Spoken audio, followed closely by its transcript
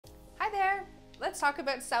let's talk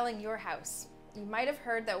about selling your house. You might have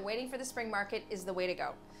heard that waiting for the spring market is the way to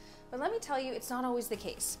go. But let me tell you, it's not always the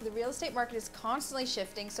case. The real estate market is constantly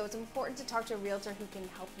shifting, so it's important to talk to a realtor who can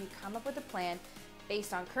help you come up with a plan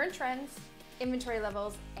based on current trends, inventory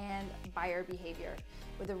levels, and buyer behavior.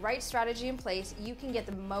 With the right strategy in place, you can get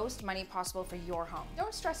the most money possible for your home.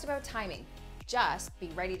 Don't stress about timing. Just be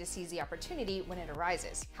ready to seize the opportunity when it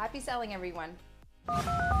arises. Happy selling, everyone.